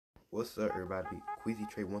What's up, everybody? Queasy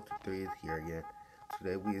Trade 123 is here again.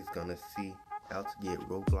 Today we is gonna see how to get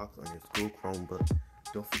Roblox on your school Chromebook.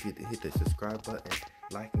 Don't forget to hit the subscribe button,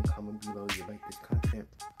 like and comment below if you like this content.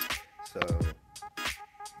 So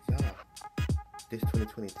yeah, this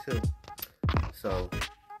 2022. So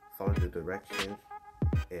follow the directions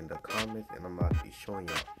in the comments, and I'm about to be showing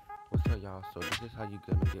y'all. What's up, y'all? So this is how you're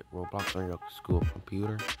gonna get Roblox on your school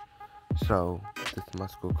computer. So this is my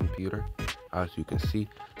school computer, as you can see.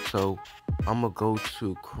 So I'm gonna go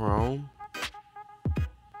to Chrome.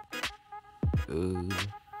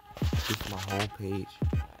 This is my home page.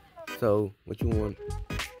 So what you want?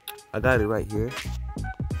 I got it right here.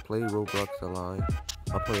 Play Roblox Online.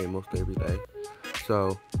 I play it most every day.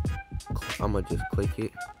 So I'm gonna just click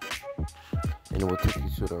it, and it will take you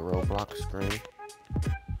to the Roblox screen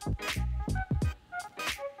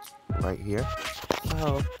right here.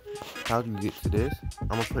 So how do you get to this? I'm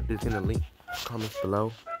gonna put this in the link comments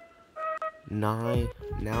below. now.gg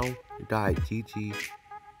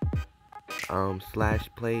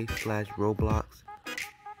 /play/Roblox.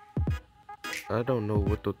 I don't know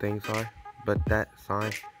what the things are, but that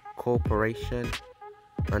sign corporation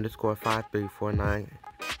 _5349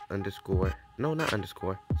 no, not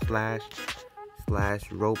underscore //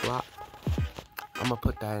 Roblox. I'm gonna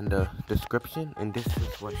put that in the description, and this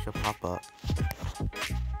is what should pop up.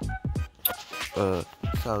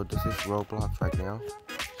 So this is Roblox right now.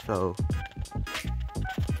 So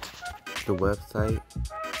the website,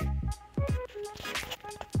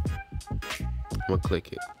 I'm gonna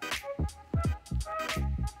click it.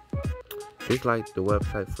 It's like the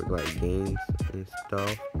website for like games and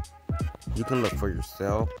stuff. You can look for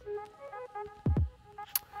yourself.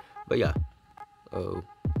 But yeah,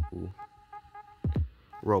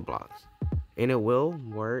 Roblox, and it will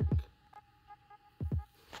work.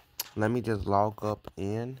 Let me just log up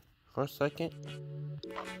in for a second.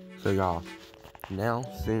 So y'all, now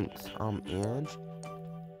since I'm in,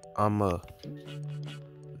 I'ma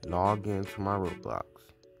log into my Roblox.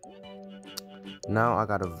 Now I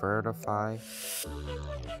gotta verify.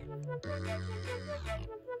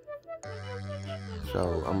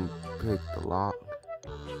 So I'm pick the lock.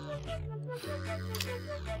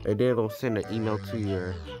 And then gonna send an email to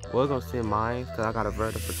your. We're gonna send mine because I got a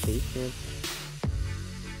verification.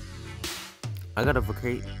 I got a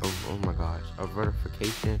oh my gosh, a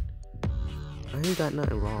verification. I ain't got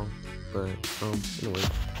nothing wrong, but anyway,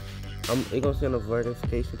 it gonna send a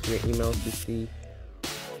verification to your email to see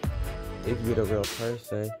if you're the real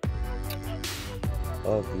person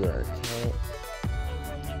of your account.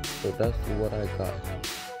 So that's what I got.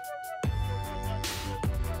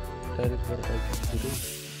 That is what I got to do.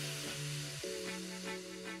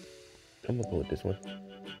 I'm gonna go with this one.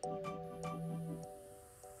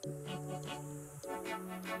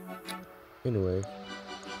 Anyway,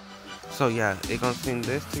 so yeah, it's gonna send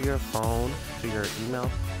this to your phone, to your email.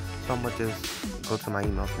 So I'm gonna just go to my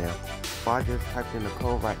emails now. So I just typed in the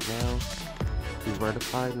code right now to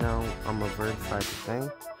verify. Now I'm gonna verify the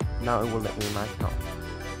thing. Now it will let me in my account.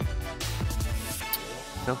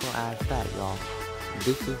 Simple as that, y'all.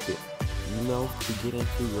 This is the email to get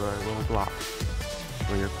into your Roblox.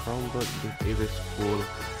 On your Chromebook, this is a school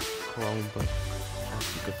Chromebook. As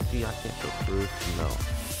you can see, I can't show proof. No,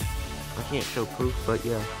 I can't show proof, but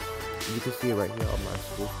yeah, you can see it right here on my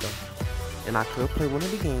school stuff. And I could play one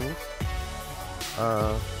of the games.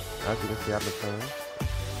 As you can see, I've been playing.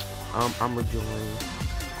 I'm reviewing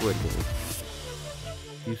Squid Game.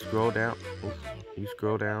 You scroll down. You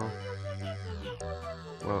scroll down.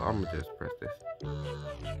 Well, I'm gonna just press this.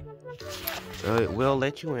 It will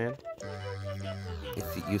let you in.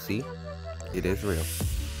 You see, it is real.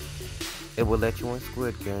 It will let you in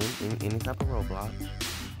Squid Game in any type of Roblox.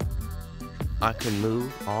 I can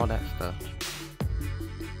move all that stuff.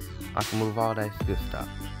 I can move all that good stuff.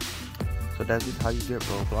 So that is how you get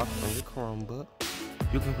Roblox on your Chromebook.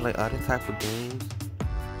 You can play other type of games.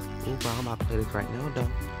 I'm about to play this right now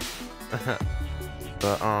though.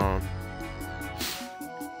 But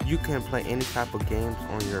you can play any type of games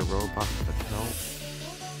on your Roblox account.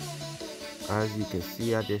 As you can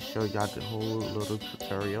see, I just showed y'all the whole little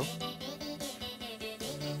tutorial.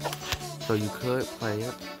 So you could play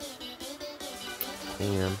it.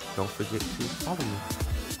 And don't forget to follow me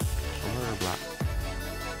on Roblox.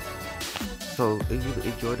 So if you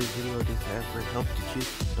enjoyed this video, this ever helped you,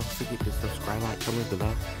 don't forget to subscribe, like, comment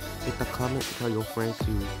below. Hit the comment, tell your friends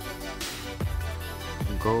to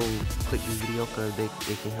go click this video because they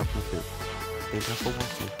can help you too. Thank you for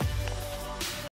watching.